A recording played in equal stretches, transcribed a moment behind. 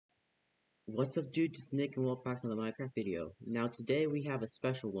What's up, dude? It's Nick, and welcome back to another Minecraft video. Now, today we have a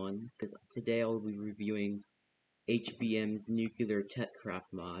special one, because today I'll be reviewing HBM's Nuclear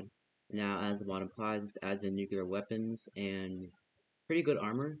Techcraft mod. Now, as the mod implies, this adds in nuclear weapons and pretty good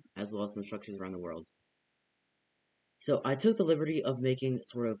armor, as well as some structures around the world. So, I took the liberty of making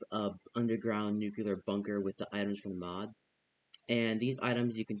sort of a underground nuclear bunker with the items from the mod. And these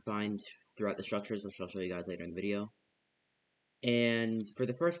items you can find throughout the structures, which I'll show you guys later in the video. And for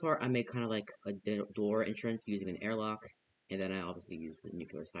the first part, I made kind of like a door entrance using an airlock, and then I obviously used the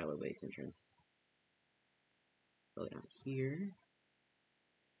nuclear silo base entrance. Go down here.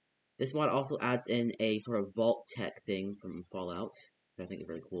 This mod also adds in a sort of vault tech thing from Fallout, which I think is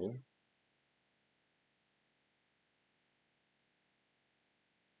really cool.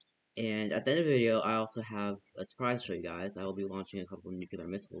 And at the end of the video, I also have a surprise to show you guys. I will be launching a couple of nuclear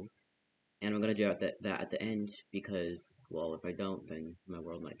missiles. And I'm going to do that at the end because, well, if I don't, then my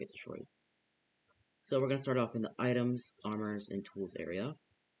world might get destroyed. So we're going to start off in the items, armors, and tools area.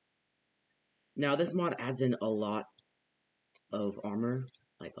 Now this mod adds in a lot of armor,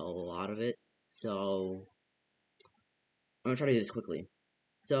 like a lot of it, so I'm going to try to do this quickly.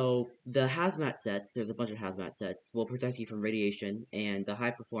 So the hazmat sets, there's a bunch of hazmat sets, will protect you from radiation, and the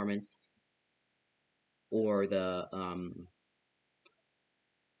high performance, or the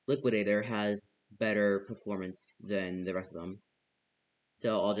liquidator has better performance than the rest of them.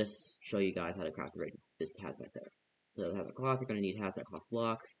 So I'll just show you guys how to craft this hazmat set. So the hazmat cloth, you're going to need hazmat cloth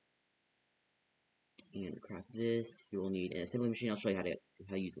block. And to craft this, you will need an assembly machine. I'll show you how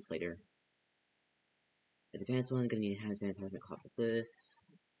to use this later. The advanced one, going to need a hazmat cloth like this.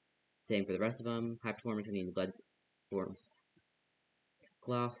 Same for the rest of them. High performance, going to need lead forms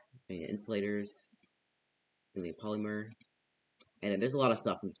cloth. Going to need insulators. Going to need polymer. And then there's a lot of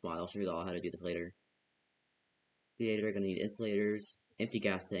stuff in this mod. I'll show you all how to do this later. Theater, going to need insulators, empty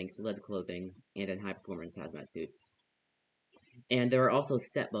gas tanks, lead clothing, and then high performance hazmat suits. And there are also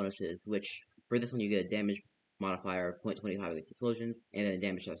set bonuses, which for this one you get a damage modifier of 0.25 against explosions, and then a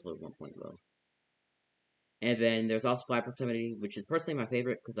damage threshold of 1 point low. And then there's also fire proximity, which is personally my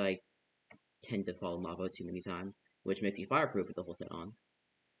favorite because I tend to fall in lava too many times, which makes you fireproof with the whole set on.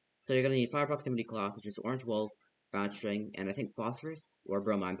 So you're going to need fire proximity cloth, which is orange wool, brown string, and I think phosphorus or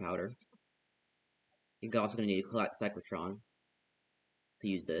bromine powder. You're also going to need a cyclotron to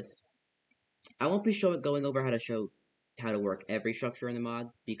use this. I won't be going over how to work every structure in the mod,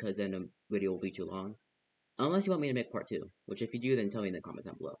 because then the video will be too long. Unless you want me to make part 2, which if you do, then tell me in the comments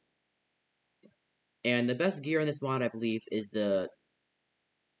down below. And the best gear in this mod, I believe, is the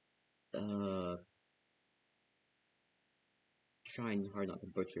trying hard not to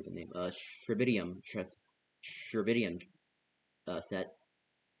butcher the name, Shoutout set.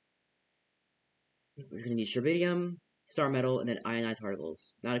 We're gonna need Shoutout, star metal, and then ionized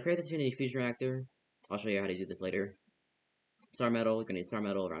particles. Now to create this, you're gonna need a fusion reactor. I'll show you how to do this later. Star metal, you're gonna need star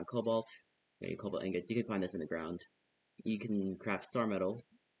metal around cobalt. You're gonna need cobalt ingots. You can find this in the ground. You can craft star metal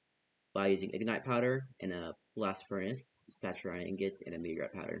by using ignite powder and a blast furnace, saturite ingot, and a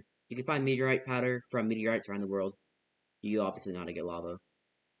meteorite powder. You can find meteorite powder from meteorites around the world. You obviously know how to get lava.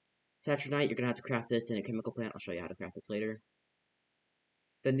 Saturnite, you're gonna have to craft this in a chemical plant. I'll show you how to craft this later.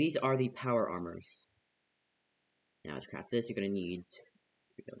 Then these are the power armors. Now to craft this, you're gonna need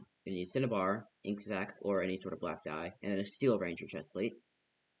cinnabar, ink sac, or any sort of black dye, and then a steel ranger chest plate.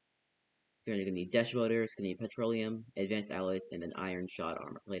 So you're gonna need dash motors, gonna need petroleum, advanced alloys, and then iron shod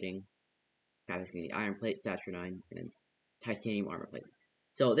armor plating. Guys, gonna need iron plate, saturnine, and then titanium armor plates.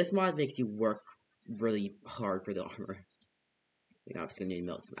 So this mod makes you work really hard for the armor. You're obviously gonna need to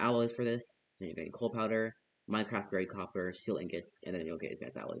melt some alloys for this. So you're gonna need coal powder, Minecraft grade copper, steel ingots, and then you'll get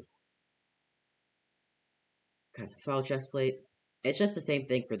advanced alloys. Kind of file chest plate. It's just the same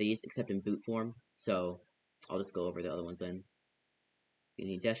thing for these, except in boot form. So I'll just go over the other ones then. You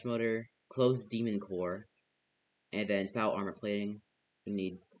need dash motor, closed demon core, and then foul armor plating. You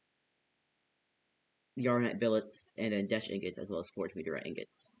need yarnite billets, and then dash ingots, as well as forged meteorite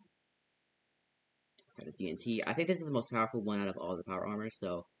ingots. Got a DNT. I think this is the most powerful one out of all the power armor.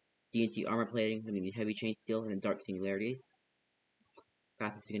 So DNT armor plating. You need heavy chain steel and dark singularities.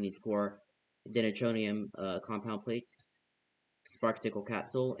 Graphics, you're gonna need 4 denitronium compound plates, spark tickle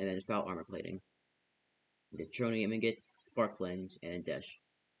capsule, and then foul armor plating. Denitronium ingots, spark blend, and then dash.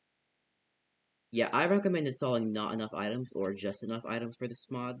 Yeah, I recommend installing not enough items or just enough items for this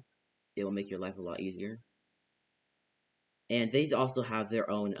mod. It will make your life a lot easier. And these also have their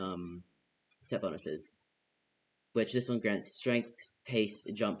own set bonuses, which this one grants strength, pace,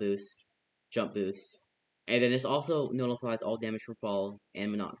 jump boost, and then this also nullifies all damage from fall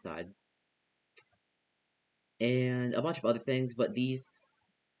and monoxide, and a bunch of other things. But these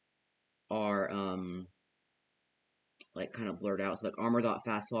are like kind of blurred out. So like armor dot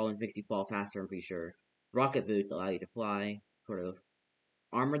fast fall, which makes you fall faster, I'm pretty sure. Rocket boots allow you to fly, sort of.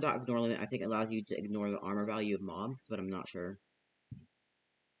 Armor dot ignore limit, I think allows you to ignore the armor value of mobs, but I'm not sure.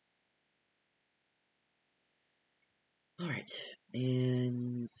 Alright,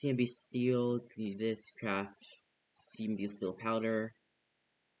 and CMB steel, you need this, craft CMB steel powder.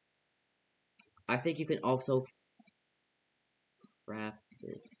 I think you can also craft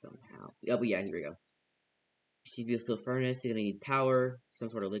this somehow. Oh, but yeah, here we go. CMB steel furnace, you're gonna need power, some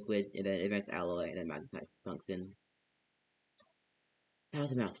sort of liquid, and then advanced alloy, and then magnetized tungsten. That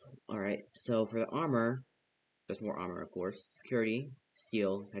was a mouthful. Alright, so for the armor, there's more armor, of course. Security,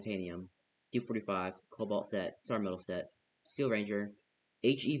 steel, titanium, D45, cobalt set, star metal set, steel ranger,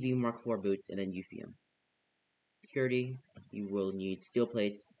 HEV Mark IV boots, and then Euphium. Security, you will need steel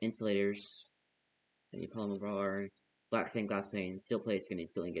plates, insulators, then you polymer bar, black stained glass pane, steel plates, you're gonna need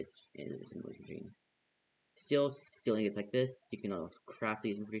steel ingots in the assembly machine. Steel ingots like this, you can also craft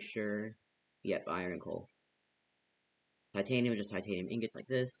these, I'm pretty sure. Yep, iron and coal. Titanium, just titanium ingots like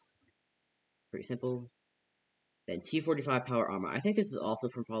this. Pretty simple. Then T45 power armor. I think this is also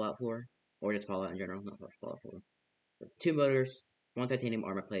from Fallout 4, or just Fallout in general, not Fallout 4. There's 2 motors, 1 titanium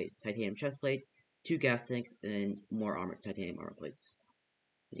armor plate, titanium chest plate, 2 gas tanks, and then more titanium armor plates.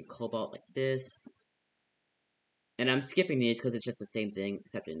 You need cobalt like this. And I'm skipping these because it's just the same thing,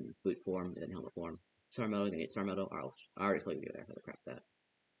 except in boot form and then helmet form. Star metal, you're gonna need star metal. I already told you I have to craft that.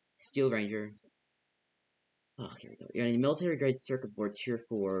 Steel ranger. Oh, here we go. You're gonna need military grade circuit board tier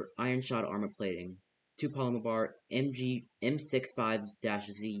 4, iron shot armor plating, 2 polymer bar,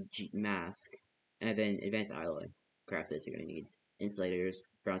 M65-Z mask, and then advanced alloy. Craft this, you're gonna need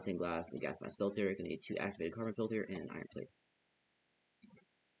insulators, brown stained glass, and gas mask filter. You're gonna need 2 activated carbon filter and an iron plate.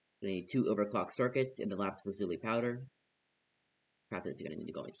 You're gonna need 2 overclock circuits and the lapis lazuli powder. Craft this, you're gonna need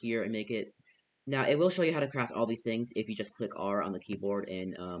to go in here and make it. Now, it will show you how to craft all these things if you just click R on the keyboard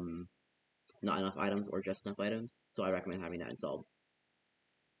and not enough items or just enough items, so I recommend having that installed.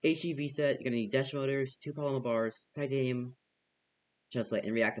 HEV set, you're gonna need dash motors, 2 polymer bars, titanium chest plate,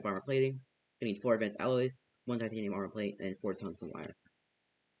 and reactive armor plating. You're gonna need 4 advanced alloys, 1 titanium armor plate, and 4 tungsten wire.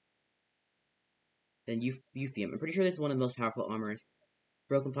 Then Euphium. I'm pretty sure this is one of the most powerful armors.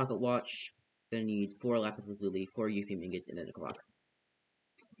 Broken pocket watch. Gonna need 4 lapis lazuli, 4 Euphium ingots, and then a clock.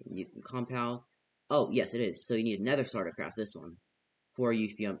 You need some compound. Oh, yes, it is. So you need another starter craft this one. 4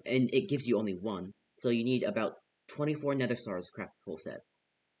 Euphium, and it gives you only 1. So you need about 24 nether stars to craft the full set.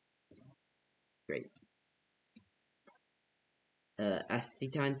 Great.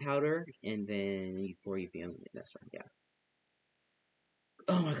 Acetine powder, and then 4 Euphium. That's right, yeah.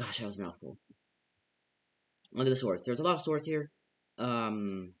 Oh my gosh, that was a mouthful. Look at the swords. There's a lot of swords here. I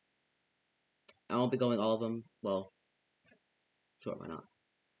won't be going all of them. Well, sure, why not?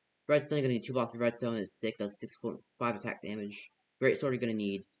 Redstone, you're gonna need 2 blocks of redstone. It's sick. Does 6.5 attack damage. Great sword, you're gonna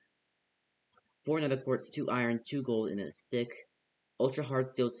need 4 nether quartz, 2 iron, 2 gold, and then a stick. Ultra hard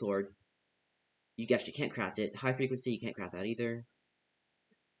steel sword. You actually can't craft it. High frequency, you can't craft that either.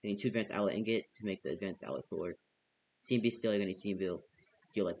 You need 2 advanced alloy ingot to make the advanced alloy sword. CMB steel, you're gonna need CMB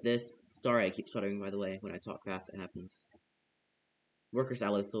steel like this. Sorry, I keep stuttering, by the way. When I talk fast, it happens. Workers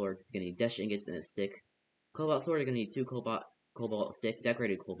alloy sword, you're gonna need dash ingots and a stick. Cobalt sword, you're gonna need 2 cobalt stick,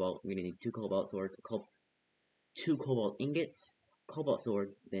 decorated cobalt. You're gonna need 2 cobalt sword, 2 cobalt ingots, cobalt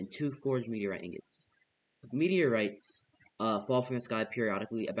sword, then 2 forged meteorite ingots. Meteorites fall from the sky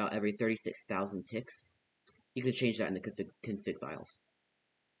periodically about every 36,000 ticks. You can change that in the config files.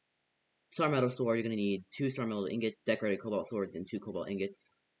 Star metal sword, you're gonna need 2 star metal ingots, decorated cobalt sword, then 2 cobalt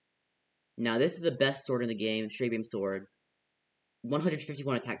ingots. Now this is the best sword in the game, straight beam sword.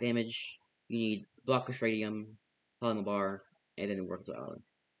 151 attack damage. You need block of radium, polymer bar, and then it works well.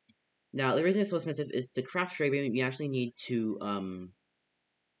 Now the reason it's so expensive is to craft straight beam, you actually need to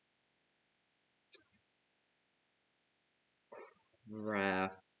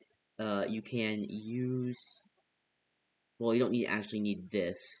craft. You can use. Well, you don't actually need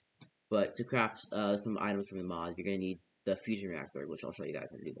this, but to craft some items from the mod, you're gonna need the fusion reactor, which I'll show you guys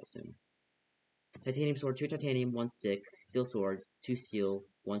how to do that soon. Titanium sword, 2 titanium, 1 stick. Steel sword, 2 steel,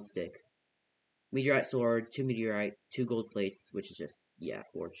 1 stick. Meteorite sword, 2 meteorite, 2 gold plates, which is just, yeah,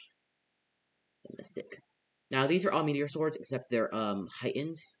 forged. And a stick. Now, these are all meteor swords, except they're,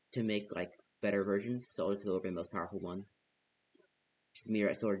 heightened to make, like, better versions, so let's go over the most powerful one. Which is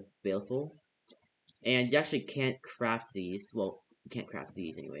Meteorite sword, Baleful. And you actually can't craft these, well, you can't craft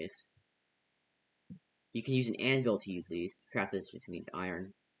these anyways. You can use an anvil to use these. To craft this, which means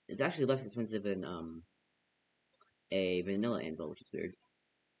iron. It's actually less expensive than, a vanilla anvil, which is weird.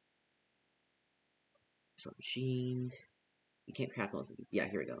 Sword machined. You can't craft most of these. Yeah,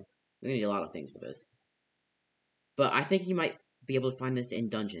 here we go. We're gonna need a lot of things for this. But I think you might be able to find this in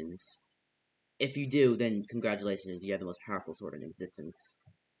dungeons. If you do, then congratulations, you have the most powerful sword in existence.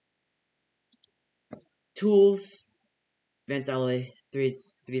 Tools, Advanced Alloy, three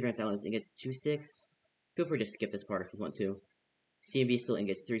Advanced Alloys, ingots, 2-6. Feel free to skip this part if you want to. CMB Steel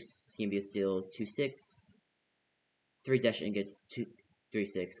ingots, 3 CMB Steel, 2-6. 3 Dash ingots,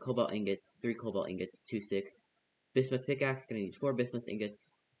 3-6. Cobalt ingots, 3 Cobalt ingots, 2-6. Bismuth pickaxe, gonna need 4 bismuth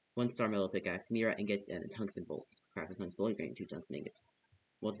ingots, 1 star metal pickaxe, meteorite ingots, and a tungsten bolt. Craft a tungsten bolt, you're gonna need 2 tungsten ingots.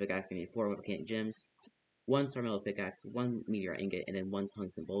 Multi pickaxe, gonna need 4 volcanic gems, 1 star metal pickaxe, 1 meteorite ingot, and then 1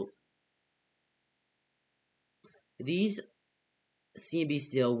 tungsten bolt. These CMB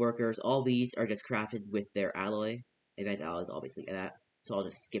steel workers, all these are just crafted with their alloy. Advanced alloys, obviously, that. So I'll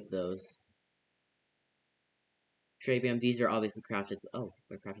just skip those. Trabium, these are obviously crafted. Oh,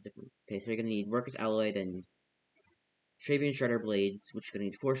 they're crafted differently. Okay, so you're gonna need workers alloy, then Trabium shredder blades, which are gonna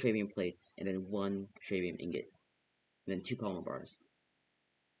need 4 Trabium plates, and then 1 Trabium ingot, and then 2 polymer bars.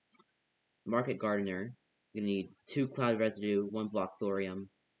 Market gardener, you're gonna need 2 cloud residue, 1 block thorium,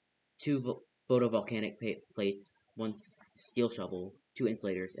 2 photovoltaic plates, 1 steel shovel, 2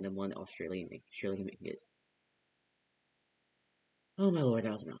 insulators, and then 1 Australian ingot. Oh my lord,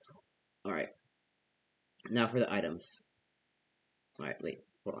 that was a mouthful. Alright. Now for the items. Alright, wait,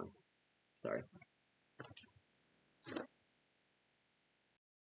 hold on. Sorry.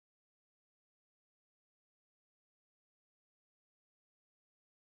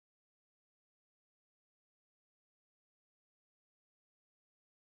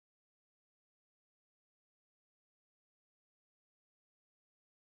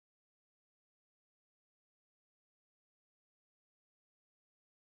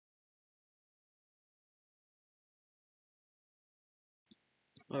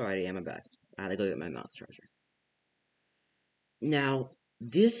 Alrighty, I'm back. I had to go get my mouse charger. Now,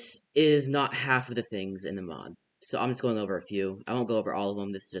 this is not half of the things in the mod, so I'm just going over a few. I won't go over all of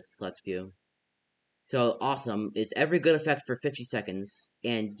them, this is just a select few. So, awesome is every good effect for 50 seconds,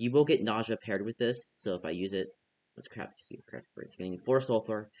 and you will get nausea paired with this, so if I use it, let's craft first. Getting 4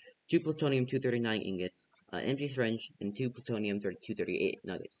 sulfur, 2 plutonium 239 ingots, an empty syringe, and 2 plutonium 238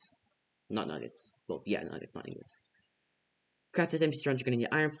 nuggets. Not nuggets. Well, yeah, nuggets, not ingots. Craft this empty syringe, you're going to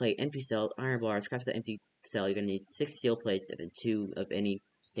need iron plate, empty cell, iron bars. Craft the empty cell, you're going to need 6 steel plates and then 2 of any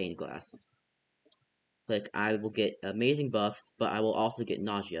stained glass. Like, I will get amazing buffs, but I will also get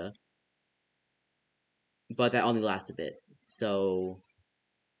nausea. But that only lasts a bit. So,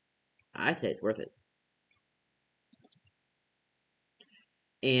 I'd say it's worth it.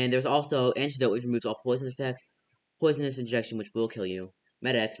 And there's also Antidote, which removes all poison effects. Poisonous injection, which will kill you.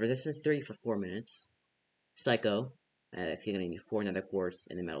 Med-X, resistance 3 for 4 minutes. Psycho, Med-X, you're going to need 4 nether quartz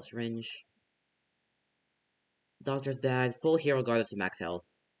and the metal syringe. Doctor's Bag, full hero regardless of max health.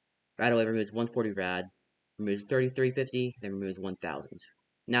 Rad away removes 140 rad, removes 3350, then removes 1000.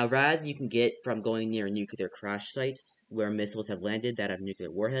 Now, rad you can get from going near nuclear crash sites where missiles have landed that have nuclear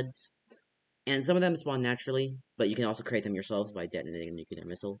warheads. And some of them spawn naturally, but you can also create them yourself by detonating a nuclear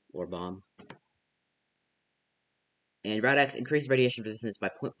missile or bomb. And Rad-X increased radiation resistance by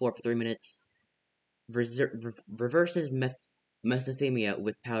 0.4 for 3 minutes. Reverses mesothemia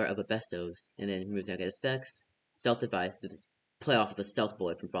with power of asbestos, and then removes negative effects. Stealth advice, to play off of the stealth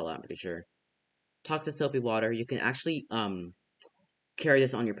bullet from Fallout, I'm pretty sure. Toxic soapy water, you can actually carry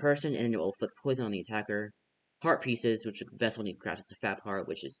this on your person, and it will inflict poison on the attacker. Heart pieces, which is the best one you can craft. It's a fat heart,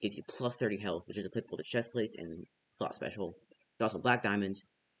 which gives you plus 30 health, which is applicable to chest plates and slot special. There's also black diamond.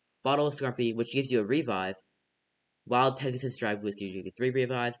 Bottle of Scrumpy, which gives you a revive. Wild Pegasus Drive Whiskey gives you 3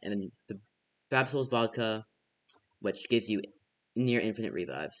 revives, and then the Babsol's Vodka, which gives you near infinite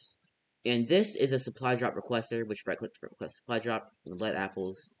revives. And this is a supply drop requester, which right-click to request supply drop, and lead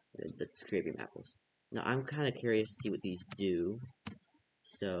apples, that's Scrabium apples. Now, I'm kind of curious to see what these do.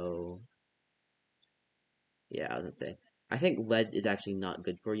 So, yeah, I was gonna say. I think lead is actually not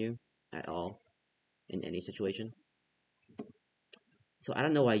good for you at all in any situation. So I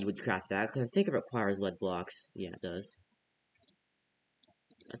don't know why you would craft that, because I think it requires lead blocks. Yeah, it does.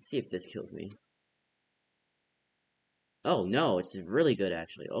 Let's see if this kills me. Oh no, it's really good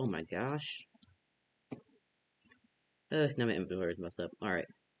actually. Oh my gosh. Now my inventory is messed up. Alright.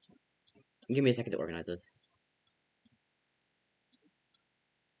 Give me a second to organize this.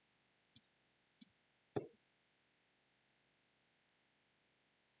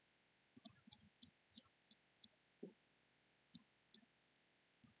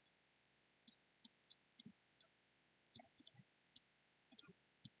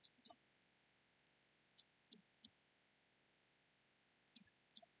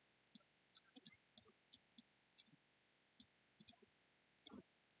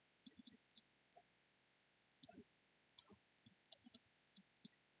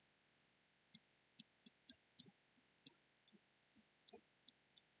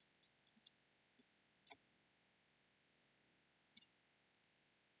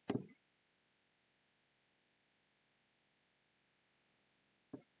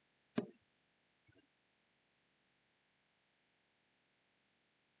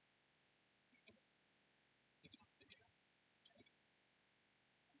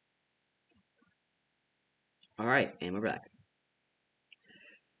 Alright, and we're back.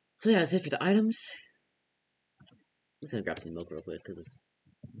 So yeah, that's it for the items. I'm just gonna grab some milk real quick, because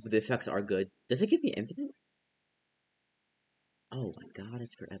the effects are good. Does it give me infinite? Oh my god,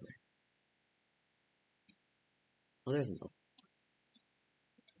 it's forever. Oh, there's milk.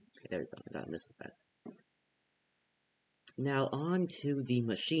 Okay, there we go. I gotta miss that. Now, on to the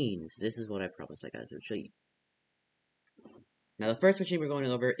machines. This is what I promised I guys would show you. Now, the first machine we're going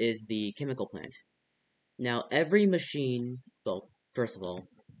over is the chemical plant. Now, every machine, well, first of all,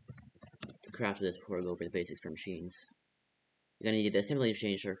 to craft this before we go over the basics for machines, you're gonna need the assembly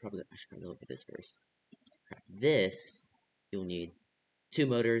machine. Sure, I should probably look at this first. Craft this, you'll need 2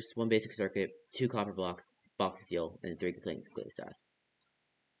 motors, 1 basic circuit, 2 copper blocks, box of steel, and 3 stained glass.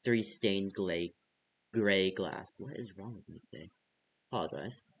 3 stained gray glass. What is wrong with me today?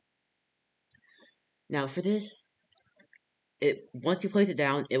 Apologize. Now, for this, once you place it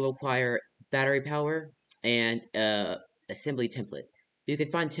down, it will require battery power and assembly template. You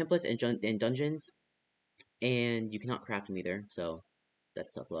can find templates in dungeons, and you cannot craft them either, so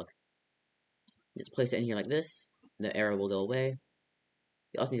that's tough luck. Just place it in here like this, the arrow will go away.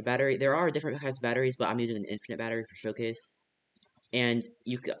 You also need a battery. There are different kinds of batteries, but I'm using an infinite battery for showcase. And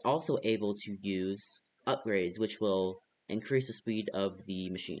you are also able to use upgrades, which will increase the speed of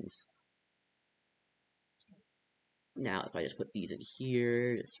the machines. Now, if I just put these in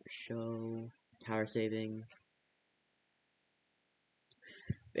here, just for show, power saving.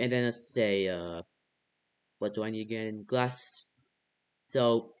 And then let's say, what do I need again? Glass.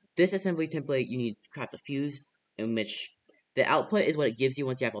 So, this assembly template, you need to craft a fuse, in which the output is what it gives you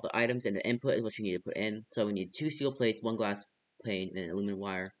once you have all the items, and the input is what you need to put in. So we need 2 steel plates, 1 glass pane, and an aluminum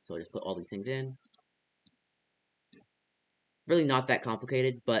wire. So I just put all these things in. Really not that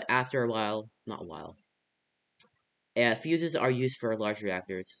complicated, but after a while, not a while. Fuses are used for large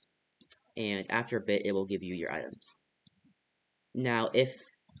reactors, and after a bit, it will give you your items. Now, if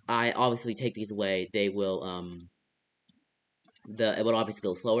I obviously take these away, they will, it would obviously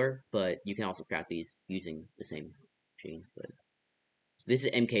go slower, but you can also craft these using the same machine. But this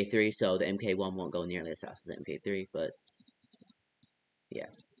is MK3, so the MK1 won't go nearly as fast as the MK3, but yeah.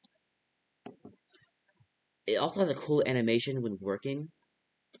 It also has a cool animation when working,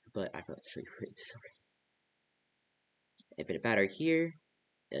 but I forgot to show you where it is already. Infinite battery here,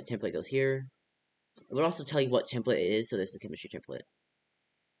 the template goes here. It would also tell you what template it is, so this is a chemistry template.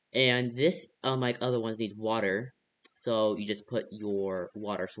 And this, unlike other ones, needs water, so you just put your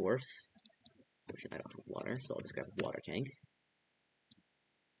water source. Which I don't have water, so I'll just grab a water tank.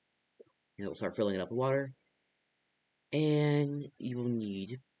 And it will start filling it up with water. And you will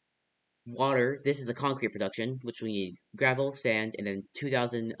need water. This is a concrete production, which we need gravel, sand, and then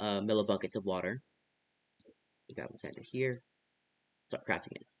 2,000 millibuckets of water. Gravel sand here. Start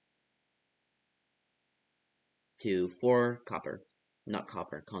crafting it. To 4 copper. Not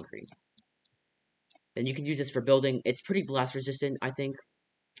copper, concrete. Then you can use this for building. It's pretty blast resistant, I think.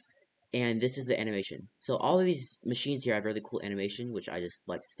 And this is the animation. So all of these machines here have really cool animation, which I just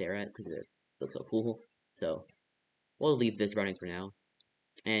like to stare at because it looks so cool. So we'll leave this running for now.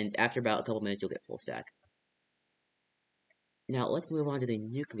 And after about a couple minutes, you'll get full stack. Now let's move on to the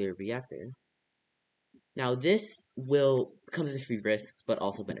nuclear reactor. Now this comes with a few risks, but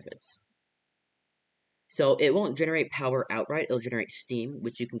also benefits. So it won't generate power outright, it'll generate steam,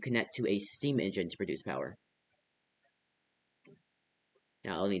 which you can connect to a steam engine to produce power.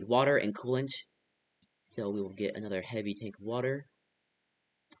 Now I'll need water and coolant, so we will get another heavy tank of water.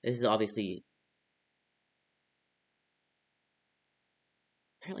 This is obviously...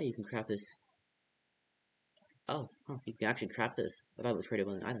 Apparently you can craft this... Oh, you can actually craft this. I thought it was created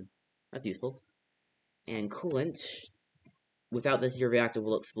with an item. That's useful. And coolant. Without this, your reactor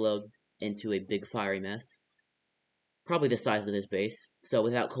will explode into a big fiery mess. Probably the size of this base. So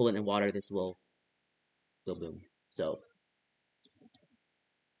without coolant and water, this will go boom. So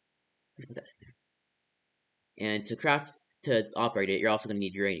let's put that in there. And to operate it, you're also going to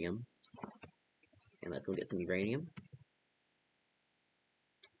need uranium. And let's go get some uranium.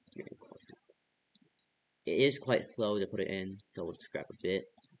 It is quite slow to put it in, so we'll just grab a bit.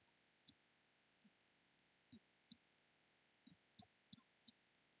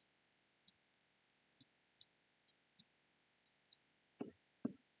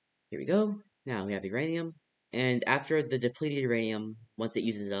 Here we go. Now we have uranium. And after the depleted uranium, once it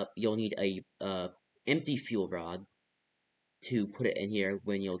uses it up, you'll need a empty fuel rod to put it in here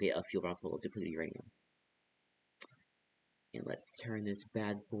when you'll get a fuel rod full of depleted uranium. And let's turn this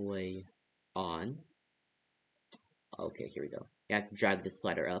bad boy on. Okay, here we go. You have to drag this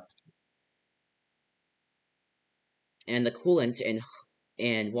slider up. And the coolant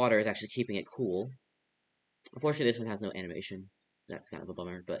and water is actually keeping it cool. Unfortunately, this one has no animation. That's kind of a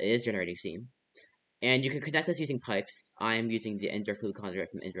bummer, but it is generating steam. And you can connect this using pipes. I'm using the Ender Fluid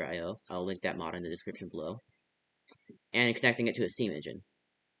Conduit from Ender.io. I'll link that mod in the description below. And connecting it to a steam engine.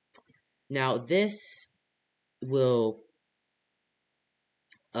 Now, this will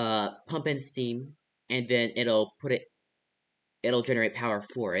pump in steam, and then it'll generate power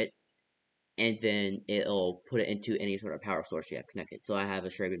for it, and then it'll put it into any sort of power source you have connected. So I have a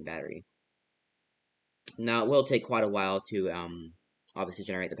Shoutout battery. Now, it will take quite a while to obviously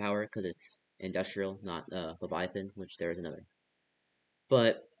generate the power because it's industrial, not Leviathan, which there is another.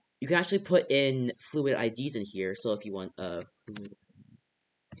 But you can actually put in fluid IDs in here. So if you want fluid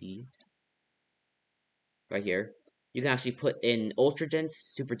ID right here, you can actually put in ultra dense,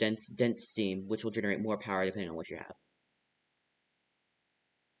 super dense, dense steam, which will generate more power depending on what you have.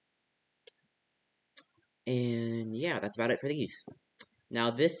 And yeah, that's about it for these. Now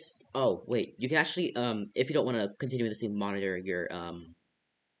this, oh wait, you can actually, if you don't want to continue with the same monitor your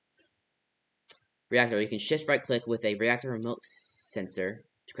reactor, you can shift right click with a reactor remote sensor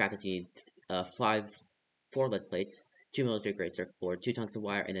to craft this. You need 4 lead plates, 2 military grade circuit board, 2 tungsten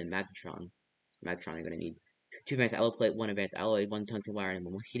wire, and then magnetron. Magnetron you're gonna need 2 advanced alloy plate, 1 advanced alloy, 1 tungsten wire, and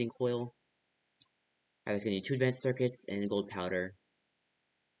 1 heating coil. I was gonna need 2 advanced circuits and gold powder.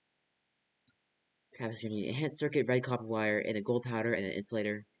 Craft this, you're gonna need enhanced circuit, red copper wire, and a gold powder, and an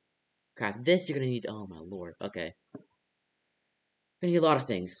insulator. Craft this, you're gonna need, oh my lord, okay. Gonna need a lot of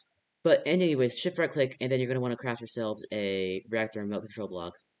things. But anyways, shift right click, and then you're gonna want to craft yourselves a reactor remote control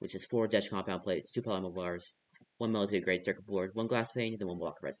block, which is 4 Dutch compound plates, 2 polymer bars, 1 military grade circuit board, 1 glass pane, and then 1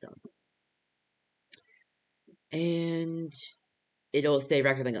 block of redstone. And it'll say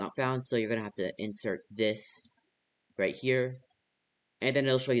reactor link not found, so you're gonna have to insert this right here, and then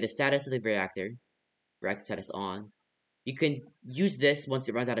it'll show you the status of the reactor status on. You can use this once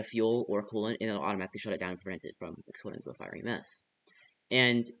it runs out of fuel or coolant, and it'll automatically shut it down and prevent it from exploding into a fiery mess.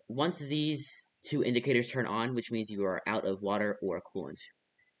 And once these 2 indicators turn on, which means you are out of water or coolant,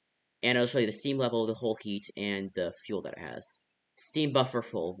 and it'll show you the steam level, the whole heat, and the fuel that it has. Steam buffer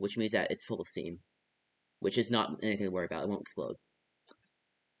full, which means that it's full of steam, which is not anything to worry about. It won't explode.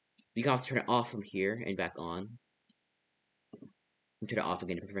 You can also turn it off from here and back on. And turn it off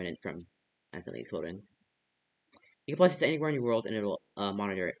again to prevent it from accidentally exploding. You can place this anywhere in your world, and it'll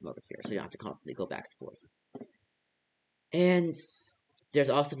monitor it from over here, so you don't have to constantly go back and forth. And there's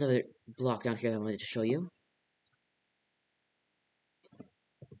also another block down here that I wanted to show you.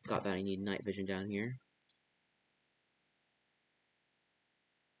 Forgot that I need night vision down here.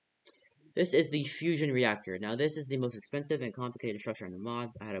 This is the fusion reactor. Now, this is the most expensive and complicated structure in the mod.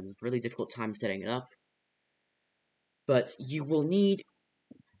 I had a really difficult time setting it up. But you will need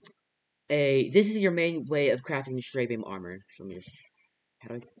this is your main way of crafting the stray beam armor. So let me just, how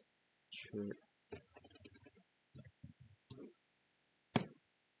do I, sure.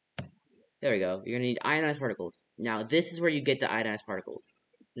 There we go. You're gonna need ionized particles. Now, this is where you get the ionized particles.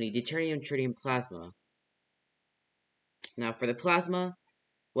 You need deuterium, tritium, plasma. Now, for the plasma,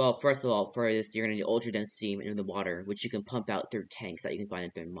 well, first of all, for this, you're gonna need ultra dense steam in the water, which you can pump out through tanks that you can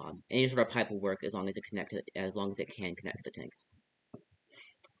find in the mod. Any sort of pipe will work as long as it can connect to the tanks.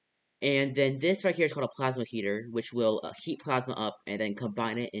 And then this right here is called a plasma heater, which will heat plasma up and then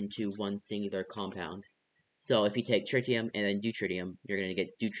combine it into one singular compound. So if you take tritium and then deuterium, you're gonna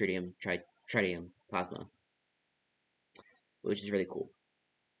get deuterium tritium plasma, which is really cool.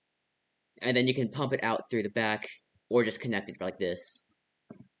 And then you can pump it out through the back, or just connect it like this.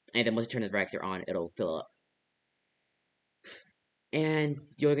 And then once you turn the reactor on, it'll fill up. And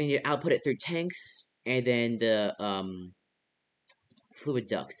you're going to output it through tanks, and then the fluid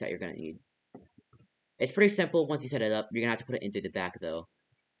ducts that you're going to need. It's pretty simple once you set it up. You're going to have to put it in through the back, though.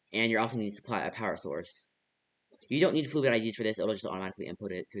 And you're also going to need to supply a power source. You don't need fluid IDs for this. It'll just automatically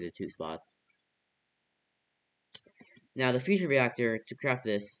input it through the 2 spots. Now, the fusion reactor, to craft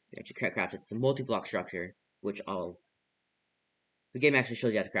this, it's a multi-block structure, which the game actually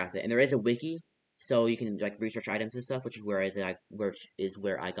shows you how to craft it. And there is a wiki, so you can like research items and stuff, which is where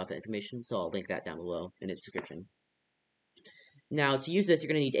I got the information. So I'll link that down below in the description. Now, to use this,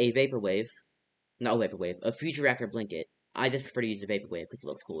 you're going to need a fusion reactor blanket. I just prefer to use the vaporwave because it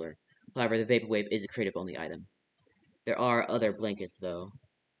looks cooler. However, the vaporwave is a creative-only item. There are other blankets, though,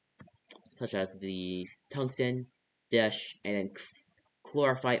 such as the tungsten, dash, and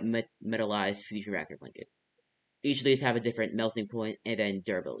chlorophyte metallized fusion reactor blanket. Each of these have a different melting point and then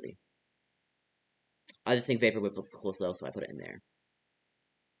durability. I just think vaporwave looks cool, though, so I put it in there.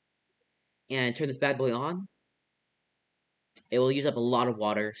 And turn this bad boy on. It will use up a lot of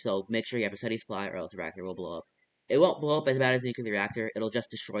water, so make sure you have a steady supply or else the reactor will blow up. It won't blow up as bad as a nuclear reactor, it'll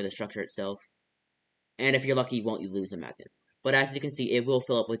just destroy the structure itself. And if you're lucky, you won't lose the magnets. But as you can see, it will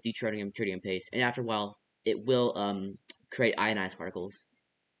fill up with deuterium, tritium paste, and after a while, it will create ionized particles.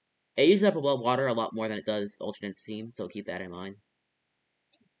 It uses up water a lot more than it does alternate steam, so keep that in mind.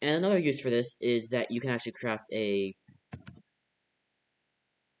 And another use for this is that you can actually craft a...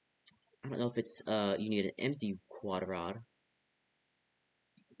 I don't know if it's, you need an empty quad rod.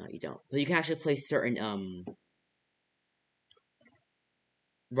 No, you don't. But you can actually place certain,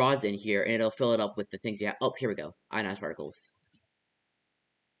 rods in here, and it'll fill it up with the things you have. Oh, here we go. Ionized particles.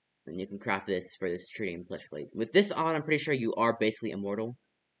 And you can craft this for this tritium plate. With this on, I'm pretty sure you are basically immortal.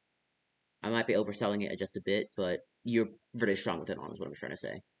 I might be overselling it just a bit, but you're really strong with it on, is what I'm trying to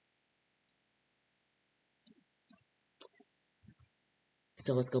say.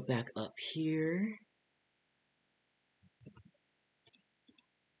 So let's go back up here.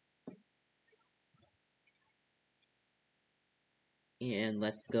 And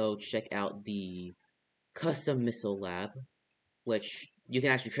let's go check out the custom missile lab, which you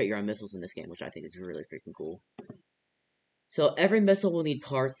can actually create your own missiles in this game, which I think is really freaking cool. So every missile will need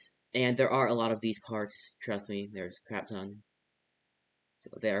parts, and there are a lot of these parts. Trust me, there's a crap ton.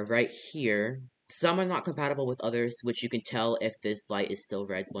 So they are right here. Some are not compatible with others, which you can tell if this light is still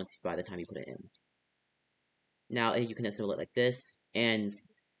red once by the time you put it in. Now you can assemble it like this, and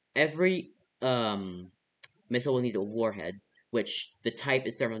every missile will need a warhead, which the type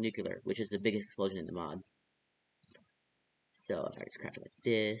is thermonuclear, which is the biggest explosion in the mod. So if I just craft it like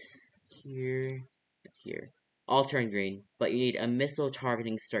this, here, here, all turn green, but you need a missile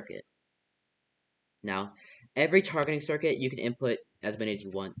targeting circuit. Now, every targeting circuit you can input as many as you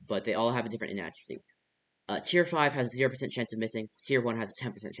want, but they all have a different inaccuracy. Tier 5 has a 0% chance of missing, Tier 1 has a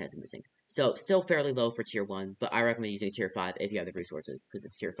 10% chance of missing. So, still fairly low for Tier 1, but I recommend using Tier 5 if you have the resources, because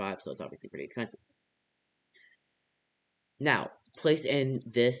it's Tier 5, so it's obviously pretty expensive. Now, place in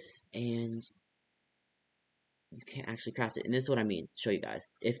this, and you can't actually craft it. And this is what I mean, show you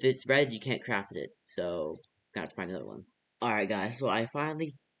guys. If it's red, you can't craft it, so gotta find another one. Alright guys, so I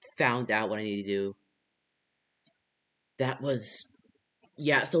finally found out what I need to do. That was...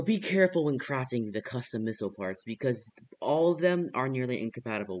 Yeah, so be careful when crafting the custom missile parts, because all of them are nearly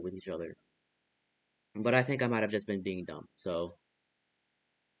incompatible with each other. But I think I might have just been being dumb, so...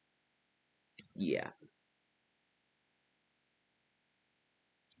 Yeah.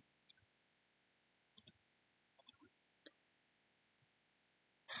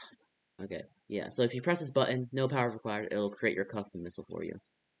 Okay, yeah, so if you press this button, no power required, it'll create your custom missile for you.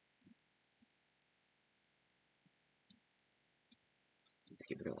 Let's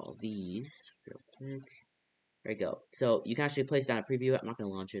get rid of all these real quick. There you go. So you can actually place it down a preview. I'm not going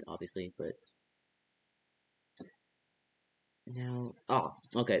to launch it, obviously, but... Now... Oh,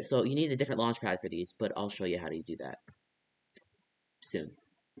 okay, so you need a different launch pad for these, but I'll show you how to do that soon.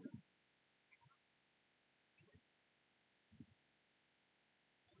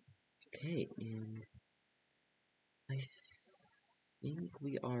 Okay, and... I think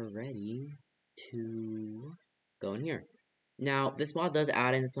we are ready to go in here. Now, this mod does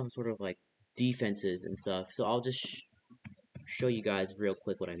add in some sort of, like, defenses and stuff, so I'll just show you guys real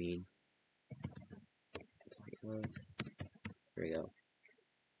quick what I mean. There we go.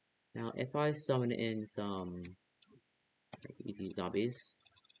 Now, if I summon in some easy zombies,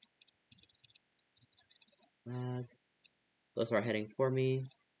 those are heading for me,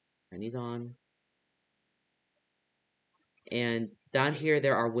 turn these on. And down here,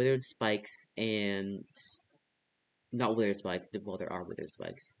 there are withered spikes and... Not withered spikes, well, there are withered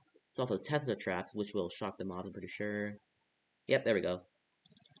spikes. It's also Tesla traps, which will shock the mob, I'm pretty sure. Yep, there we go.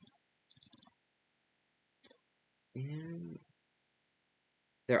 And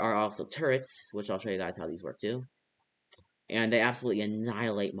there are also turrets, which I'll show you guys how these work too. And they absolutely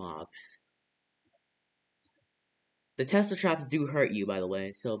annihilate mobs. The Tesla traps do hurt you, by the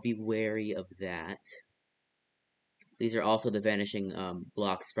way, so be wary of that. These are also the vanishing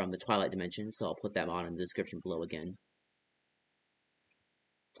blocks from the Twilight Dimension, so I'll put them on in the description below again.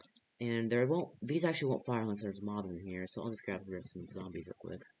 And these actually won't fire unless there's mobs in here, so I'll just grab some zombies real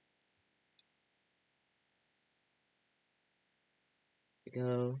quick. There we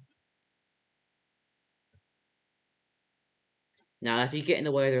go. Now, if you get in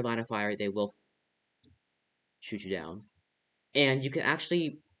the way of their line of fire, they will shoot you down. And you can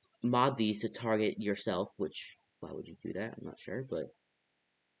actually mod these to target yourself, which, why would you do that? I'm not sure, but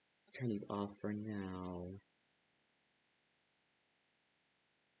let's turn these off for now.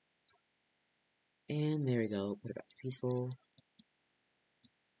 And there we go, put it back to peaceful.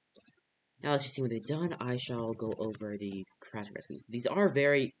 Now let's just see what they've done. I shall go over the crafting recipes. These are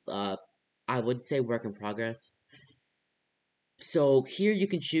very, I would say work in progress. So here you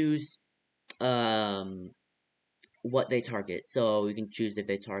can choose what they target. So you can choose if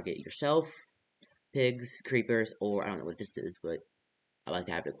they target yourself, pigs, creepers, or I don't know what this is, but I like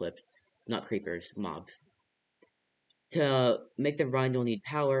to have it equipped. Not creepers, mobs. To make them run, you'll need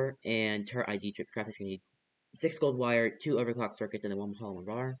power and turret ID to craft this. You need 6 gold wire, 2 overclock circuits, and then 1 polymer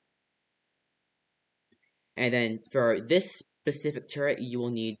bar. And then for this specific turret, you will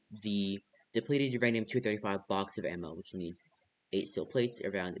need the depleted uranium 235 box of ammo, which needs 8 steel plates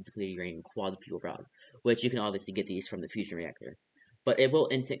around the depleted uranium quad fuel rod, which you can obviously get these from the fusion reactor. But it will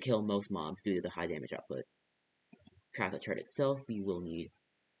instant kill most mobs due to the high damage output. Craft the turret itself, you will need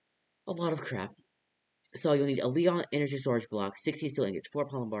a lot of crap. So you'll need a Leon energy storage block, 16 steel ingots, 4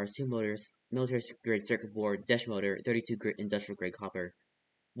 polymer bars, 2 motors, military grade circuit board, dash motor, 32 grit industrial grade copper,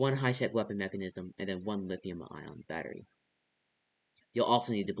 1 high-tech weapon mechanism, and then 1 lithium-ion battery. You'll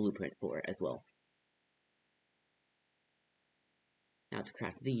also need the blueprint for it as well. Now to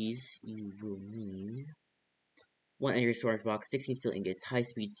craft these, you will need 1 energy storage box, 16 steel ingots,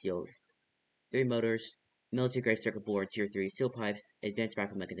 high-speed seals, 3 motors, military grade circuit board, tier 3 steel pipes, advanced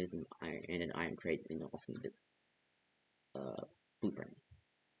rifle mechanism, iron, and an iron crate, and you'll also need the blueprint.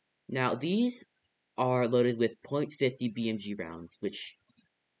 Now these are loaded with .50 BMG rounds, which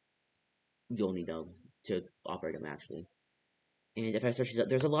you'll need to operate them actually. And if I search these up,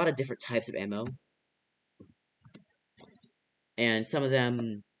 there's a lot of different types of ammo. And some of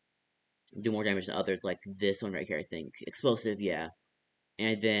them do more damage than others, like this one right here, I think. Explosive, yeah.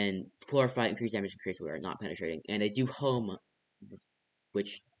 And then Chlorophyte, increased damage, increased wear, not penetrating. And they do home,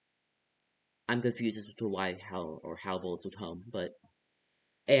 which I'm confused as to why, how bullets would home, but...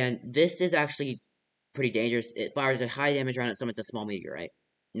 And this is actually pretty dangerous. It fires a high damage round at someone. It's a small meteorite.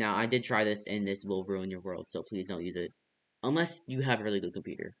 Now, I did try this, and this will ruin your world, so please don't use it. Unless you have a really good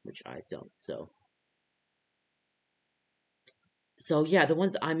computer, which I don't, so... So yeah, the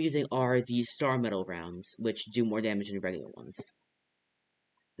ones I'm using are the Star Metal rounds, which do more damage than the regular ones.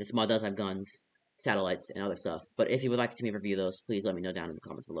 This mod does have guns, satellites, and other stuff, but if you would like to see me review those, please let me know down in the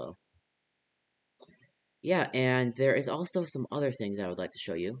comments below. Yeah, and there is also some other things I would like to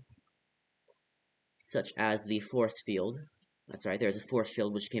show you, such as the force field. That's right, there's a force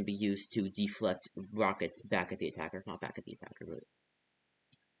field which can be used to deflect rockets back at the attacker. Not back at the attacker, but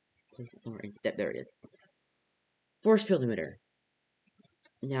place it somewhere in that. There it is. Force field emitter.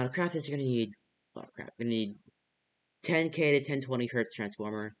 Now to craft this, you're gonna need You're gonna need 10k to 1020 hertz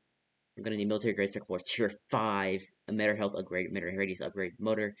transformer. You're gonna need military grade circuit board tier 5, emitter health upgrade, emitter radius upgrade,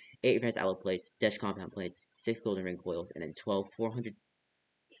 motor, 8 advanced alloy plates, dash compound plates, 6 golden ring coils, and then 12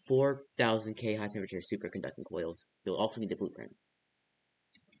 4000k high temperature superconducting coils. You'll also need the blueprint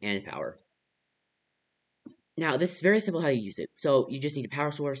and power. Now, this is very simple how you use it. So, you just need a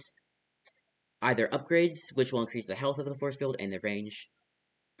power source, either upgrades, which will increase the health of the force field and the range.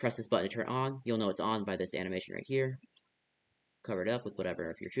 Press this button to turn on. You'll know it's on by this animation right here. Cover it up with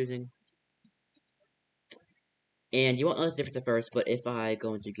whatever if you're choosing. And you won't notice the difference at first, but if I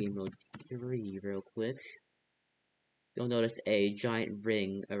go into game mode 3 real quick, you'll notice a giant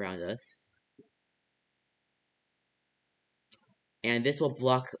ring around us. And this will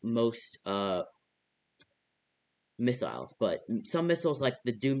block most missiles, but some missiles like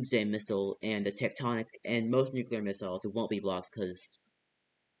the Doomsday missile and the Tectonic and most nuclear missiles, it won't be blocked because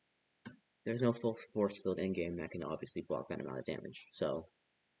there's no full force field in-game that can obviously block that amount of damage, so...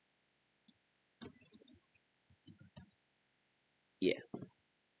 Yeah.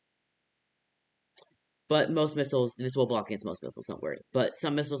 But most missiles, this will block against most missiles, don't worry. But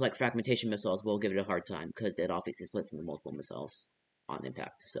some missiles, like fragmentation missiles, will give it a hard time, because it obviously splits into multiple missiles on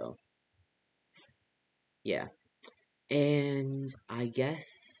impact, so... Yeah. And I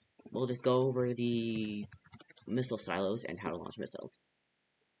guess we'll just go over the missile silos and how to launch missiles.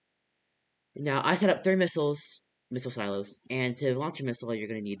 Now, I set up 3 missile silos, and to launch a missile, you're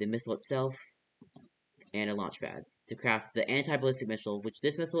going to need the missile itself and a launch pad. To craft the anti-ballistic missile, which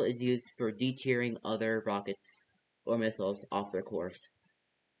this missile is used for deterring other rockets or missiles off their course,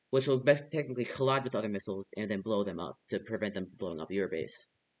 which will technically collide with other missiles and then blow them up to prevent them from blowing up your base.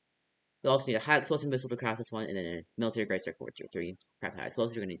 You'll also need a high explosive missile to craft this one, and then a military grade circuit board tier 3. Craft high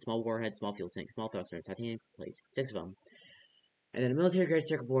explosive, you're going to need small warhead, small fuel tank, small thruster, titanium plates, 6 of them. And then a military grade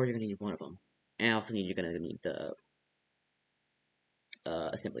circuit board, you're going to need 1 of them. And also you're going to need the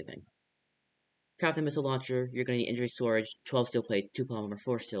assembly thing. Craft the missile launcher, you're going to need injury storage, 12 steel plates, 2 polymer,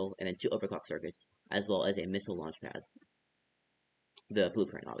 4 steel, and then 2 overclock circuits, as well as a missile launch pad. The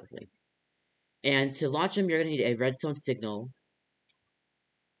blueprint, obviously. And to launch them, you're going to need a redstone signal,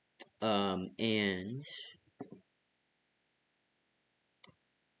 and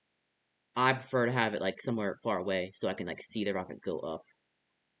I prefer to have it, like, somewhere far away, so I can, like, see the rocket go up.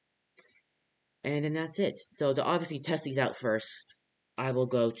 And then that's it. So to obviously test these out first, I will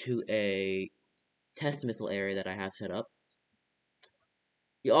go to a test missile area that I have set up.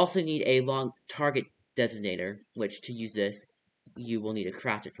 You also need a long target designator, which to use this, you will need to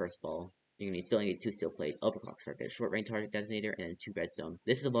craft it first of all. You're going to still need 2 steel plate, overclock circuit, short range target designator, and then 2 redstone.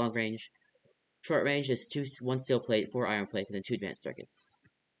 This is a long range. Short range is 1 steel plate, 4 iron plates, and then 2 advanced circuits.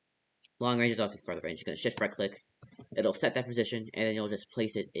 Long range is obviously farther range. You're going to shift right click. It'll set that position, and then you'll just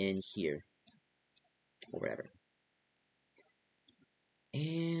place it in here. Or whatever.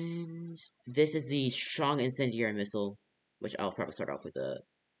 And this is the strong incendiary missile, which I'll probably start off with a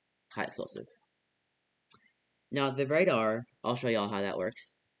high explosive. Now the radar, I'll show y'all how that works.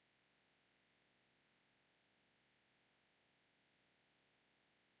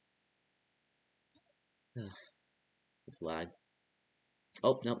 It's lag.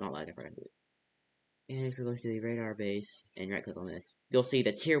 Oh, nope, not lag, I forgot to do it. And if you're going to the radar base and right click on this, you'll see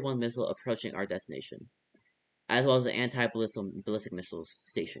the tier 1 missile approaching our destination, as well as the anti-ballistic missiles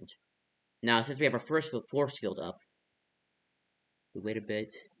stationed. Now, since we have our first force field up, we wait a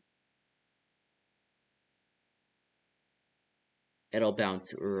bit. It'll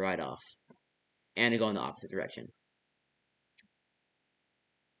bounce right off. And it'll go in the opposite direction.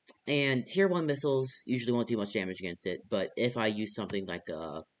 And tier 1 missiles usually won't do much damage against it, but if I use something like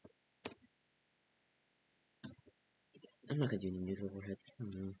I'm not gonna do any nuclear warheads. I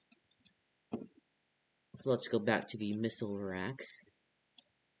don't know. So let's go back to the missile rack.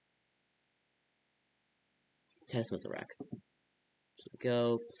 Test missile rack. Here we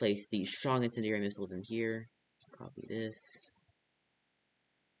go. Place the strong incendiary missiles in here. Copy this.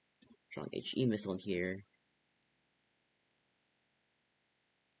 Strong HE missile in here.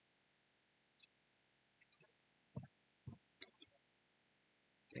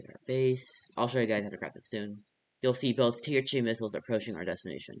 Radar base. I'll show you guys how to craft this soon. You'll see both tier 2 missiles approaching our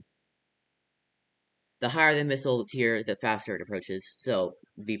destination. The higher the missile tier, the faster it approaches, so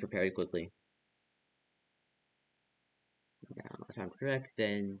be prepared quickly. Now, if I'm correct,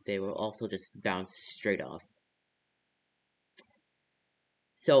 then they will also just bounce straight off.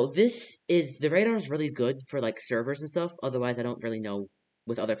 So the radar is really good for like servers and stuff. Otherwise, I don't really know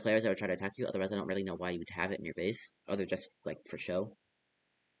with other players that would try to attack you. Otherwise, I don't really know why you would have it in your base, other just like for show.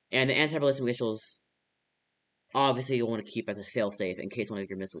 And the anti-ballistic missiles, obviously, you'll want to keep as a failsafe in case one of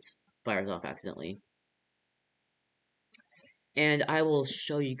your missiles fires off accidentally. And I will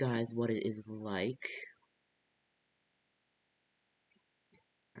show you guys what it is like.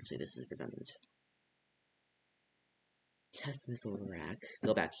 Actually, this is redundant. Test missile rack.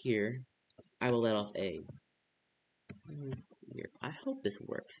 Go back here. I will let off a. I hope this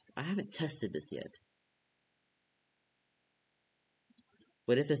works. I haven't tested this yet.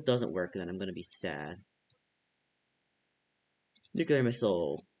 But if this doesn't work, then I'm gonna be sad. Nuclear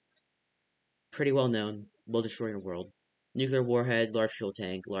missile. Pretty well known. Will destroy your world. Nuclear warhead, large fuel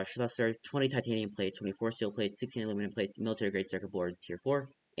tank, large thruster, 20 titanium plates, 24 steel plates, 16 aluminum plates, military grade circuit board, tier 4.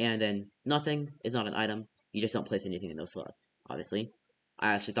 And then nothing is not an item. You just don't place anything in those slots, obviously.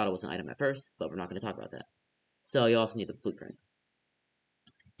 I actually thought it was an item at first, but we're not going to talk about that. So you also need the blueprint.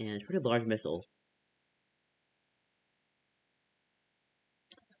 And it's a pretty large missile.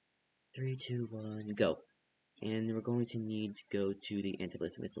 3, 2, 1, go. And we're going to need to go to the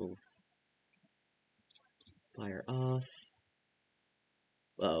anti-ballistic missiles. Fire off.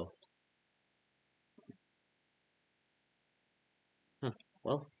 Uh-oh. Huh.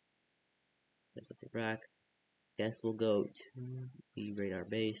 Well. Let's go to rack. Guess we'll go to the radar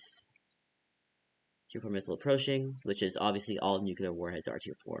base. Tier 4 missile approaching, which is obviously all nuclear warheads are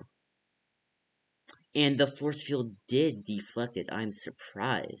tier 4. And the force field did deflect it. I'm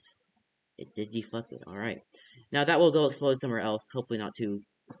surprised. It did deflect it. Alright. Now that will go explode somewhere else. Hopefully not too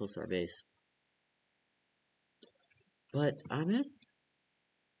close to our base. But I'm as...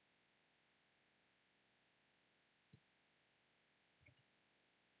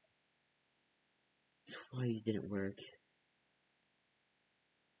 Why these didn't work.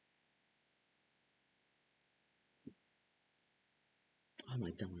 Oh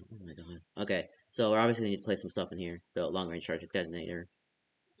my god. Oh my god. Okay. So we're obviously going to need to place some stuff in here. So long range charge detonator.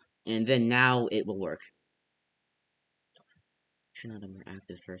 And then now it will work. Sure, not more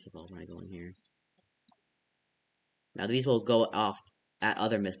active first of all when I go in here. Now these will go off at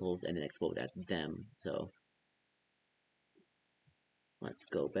other missiles and then explode at them. So let's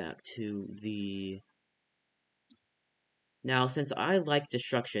go back to the... Now, since I like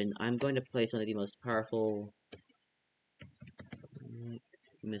destruction, I'm going to place one of the most powerful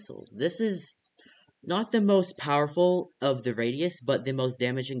missiles. This is not the most powerful of the radius, but the most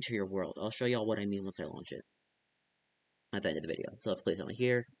damaging to your world. I'll show y'all what I mean once I launch it at the end of the video. So let's place it on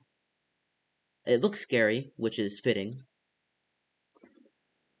here. It looks scary, which is fitting.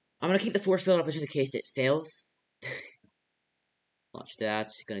 I'm gonna keep the force field up just in case it fails. Launch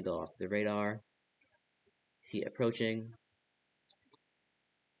that. Gonna go off the radar. See it approaching.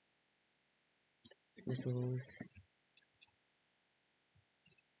 Missiles.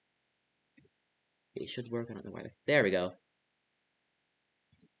 They should work. I don't know why. There we go.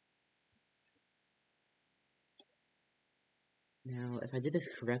 Now, if I did this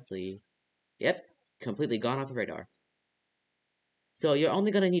correctly, yep, completely gone off the radar. So you're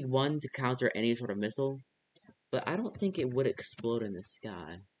only gonna need one to counter any sort of missile, but I don't think it would explode in the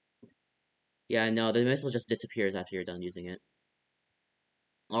sky. Yeah, no, the missile just disappears after you're done using it.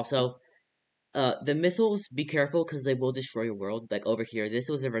 Also, the missiles, be careful because they will destroy your world. Like over here, this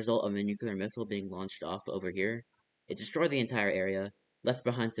was a result of a nuclear missile being launched off over here. It destroyed the entire area, left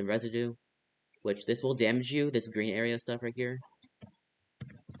behind some residue, which this will damage you, this green area stuff right here.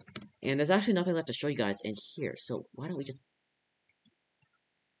 And there's actually nothing left to show you guys in here, so why don't we just...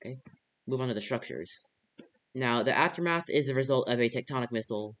 Okay, move on to the structures. Now, the aftermath is a result of a tectonic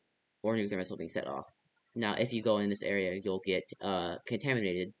missile or nuclear missile being set off. Now, if you go in this area, you'll get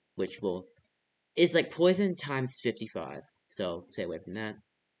contaminated, which will... It's like poison times 55, so stay away from that.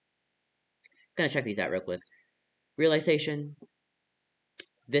 Gonna check these out real quick. Realization.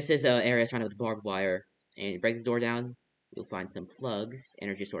 This is an area surrounded with barbed wire, and you break the door down, you'll find some plugs,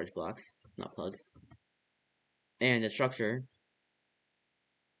 energy storage blocks, not plugs, and a structure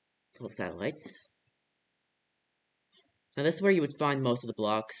full of satellites. Now this is where you would find most of the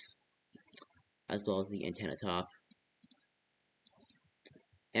blocks, as well as the antenna top.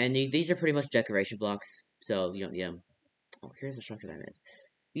 And these are pretty much decoration blocks, so you don't need them. Oh, here's the structure that I missed.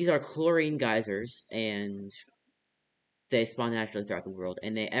 These are chlorine geysers, and they spawn naturally throughout the world.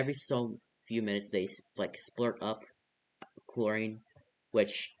 And they every so few minutes they like splurt up chlorine,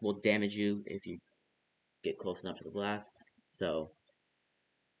 which will damage you if you get close enough to the blast. So,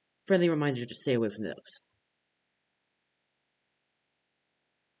 friendly reminder to stay away from those.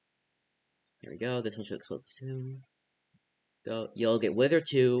 Here we go. This one should explode soon. Go. You'll get Wither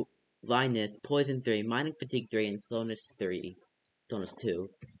 2, Blindness, Poison 3, Mining Fatigue 3, and Slowness 3. Slowness 2.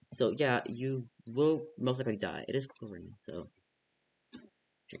 So, yeah, you will most likely die. It is chlorine, so...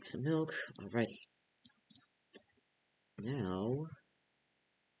 Drink some milk. Alrighty. Now...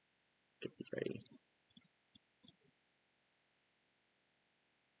 Get these ready.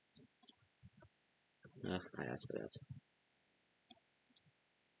 Ugh, I asked for that.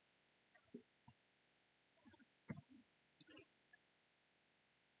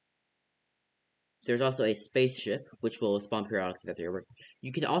 There's also a spaceship, which will spawn periodically throughout your...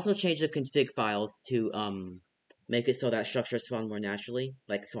 You can also change the config files to, make it so that structures spawn more naturally,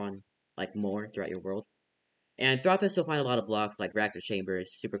 like, more throughout your world. And throughout this, you'll find a lot of blocks like reactor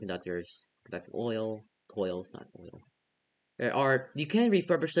chambers, superconductors, conductive oil, coils, not oil. You can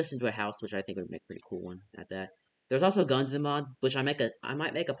refurbish this into a house, which I think would make a pretty cool one at that. There's also guns in the mod, which I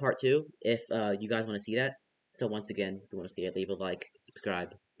might make a part 2 if you guys want to see that. So once again, if you want to see it, leave a like, subscribe,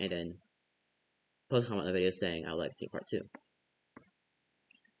 and then post a comment in the video saying I would like to see part 2.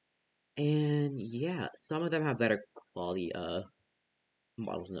 And yeah, some of them have better quality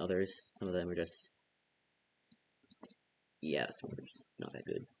models than others. Some of them are just some are just not that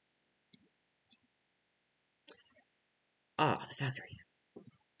good. Ah, the factory.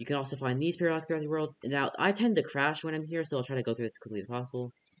 You can also find these periodically throughout the world. Now, I tend to crash when I'm here, so I'll try to go through this as quickly as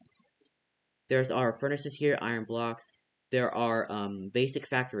possible. There's our furnaces here, iron blocks. There are basic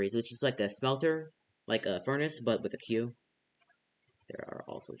factories, which is like a smelter, like a furnace, but with a Q. There are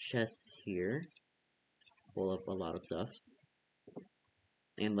also chests here, full of a lot of stuff.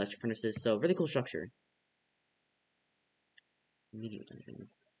 And electric furnaces, so really cool structure. Medium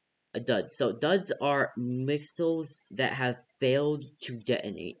dungeons. A dud. So duds are missiles that have failed to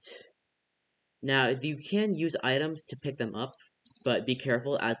detonate. Now, you can use items to pick them up, but be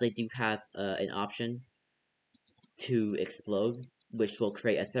careful as they do have an option to explode, which will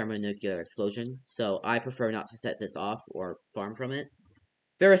create a thermonuclear explosion. So I prefer not to set this off or farm from it.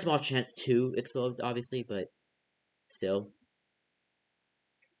 Very small chance to explode, obviously, but still.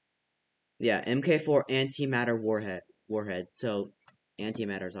 Yeah, MK4 antimatter warhead. So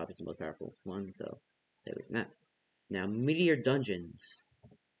antimatter is obviously the most powerful one, so stay away from that. Now, meteor dungeons.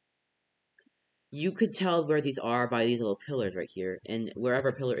 You could tell where these are by these little pillars right here, and wherever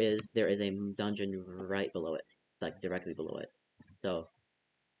a pillar is, there is a dungeon right below it, like directly below it. So,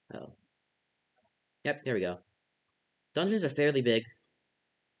 oh, yep, there we go. Dungeons are fairly big,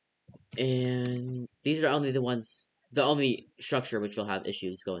 and these are only the only structure which you'll have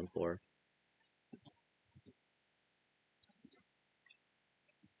issues going for.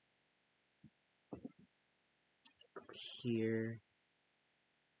 here.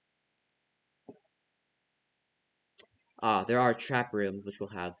 Ah, there are trap rooms which will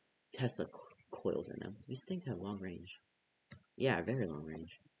have Tesla coils in them. These things have long range. Yeah, very long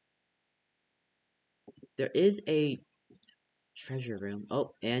range. There is a treasure room.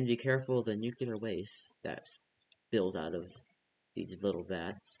 Oh, and be careful of the nuclear waste that spills out of these little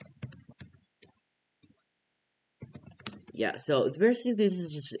vats. Yeah, so basically this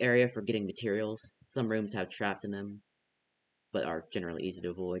is just an area for getting materials. Some rooms have traps in them, but are generally easy to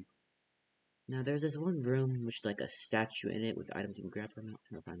avoid. Now there's this one room which like a statue in it with items you can grab from it. I'm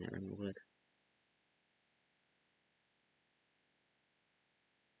trying to find that room real quick.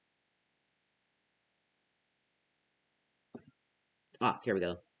 Ah, here we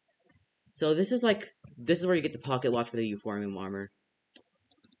go. So this is where you get the pocket watch for the euphorium armor.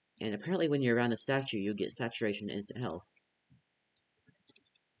 And apparently when you're around the statue, you get saturation and instant health.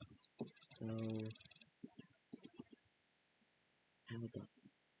 So how would that?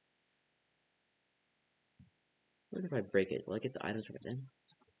 What if I break it? Will I get the items right then?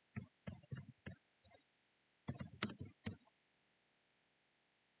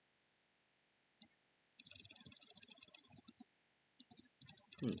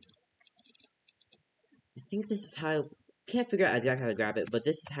 I think this is how. Can't figure out exactly how to grab it, but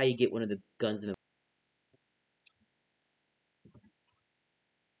this is how you get one of the guns in the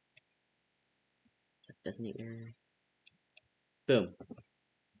designator. Boom.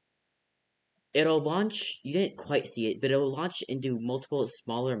 It'll launch. You didn't quite see it, but it'll launch into multiple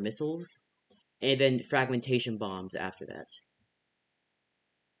smaller missiles, and then fragmentation bombs after that.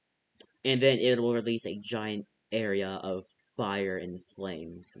 And then it will release a giant area of fire and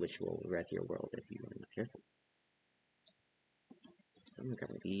flames, which will wreck your world if you are not careful. So I'm gonna grab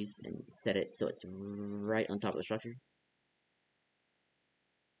one of these and set it so it's right on top of the structure.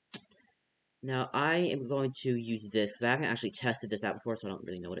 Now I am going to use this because I haven't actually tested this out before, so I don't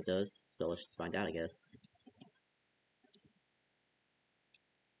really know what it does. So let's just find out, I guess.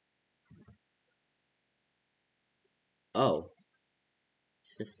 Oh,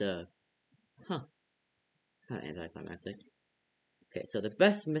 it's just huh, kind of anticlimactic. Okay, so the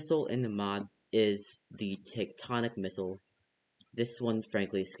best missile in the mod is the tectonic missile. This one,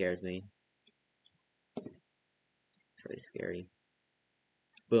 frankly, scares me. It's really scary.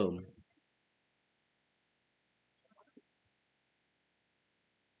 Boom.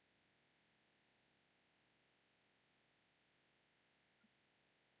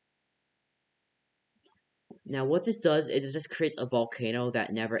 Now, what this does is it just creates a volcano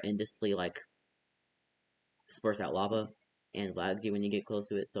that never endlessly, like, spurts out lava and lags you when you get close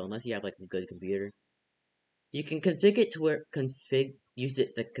to it. So unless you have, like, a good computer, you can config it to where, use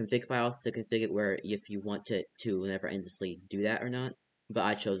the config files to configure it where if you want to never endlessly do that or not. But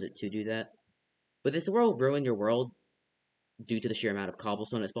I chose it to do that. But this will ruin your world due to the sheer amount of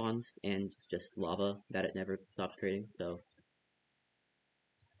cobblestone it spawns and just lava that it never stops creating. So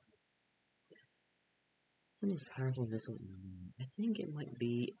it's the most powerful missile. I think it might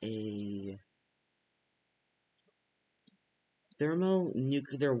be a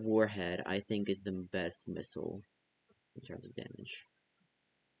thermonuclear warhead. I think is the best missile in terms of damage.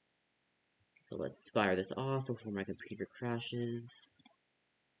 So let's fire this off before my computer crashes.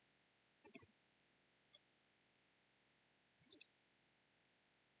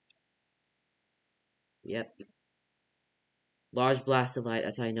 Yep. Large blast of light,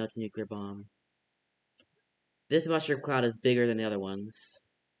 that's how you know it's a nuclear bomb. This mushroom cloud is bigger than the other ones.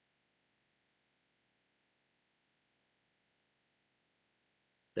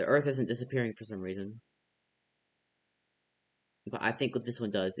 The Earth isn't disappearing for some reason. But I think what this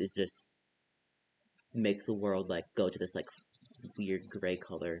one does is just makes the world, like, go to this, like, weird gray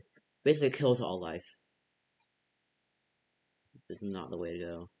color. Basically kills all life. This is not the way to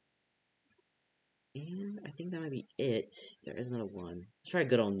go. And I think that might be it. There is another one. Let's try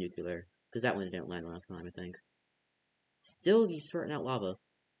good old nuclear. Because that one didn't land last time, I think. Still, you spurting out lava.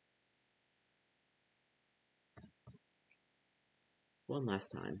 One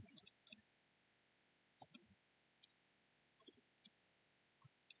last time.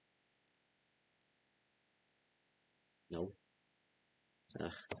 No.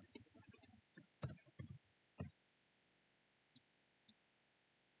 Ugh.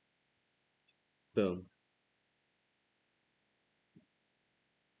 Boom.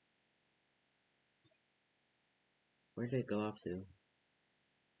 Where did it go off to?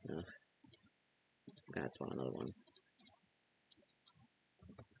 Ugh. Gotta spawn another one.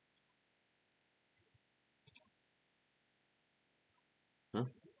 Huh?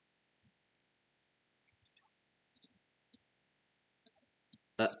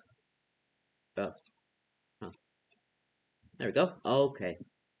 Uh. Oh. Huh. There we go. Okay.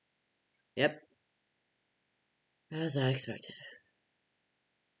 Yep. As I expected.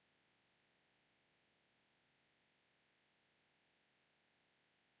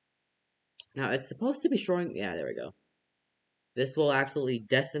 Now, it's supposed to be showing... Yeah, there we go. This will absolutely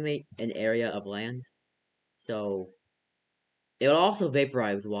decimate an area of land. So, it will also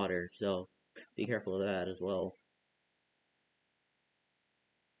vaporize water. So, be careful of that as well.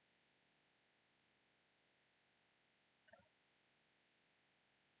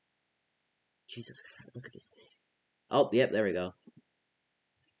 Jesus Christ, look at this thing. Oh, yep, there we go.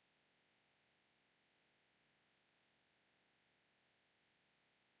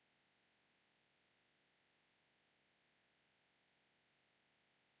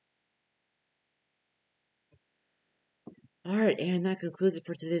 Alright, and that concludes it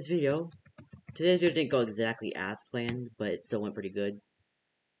for today's video. Today's video didn't go exactly as planned, but it still went pretty good.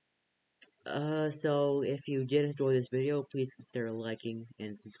 So if you did enjoy this video, please consider liking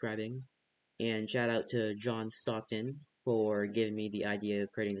and subscribing. And shout out to John Stockton for giving me the idea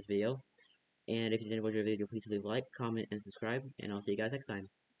of creating this video. And if you did enjoy the video, please leave a like, comment, and subscribe. And I'll see you guys next time.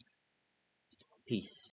 Peace.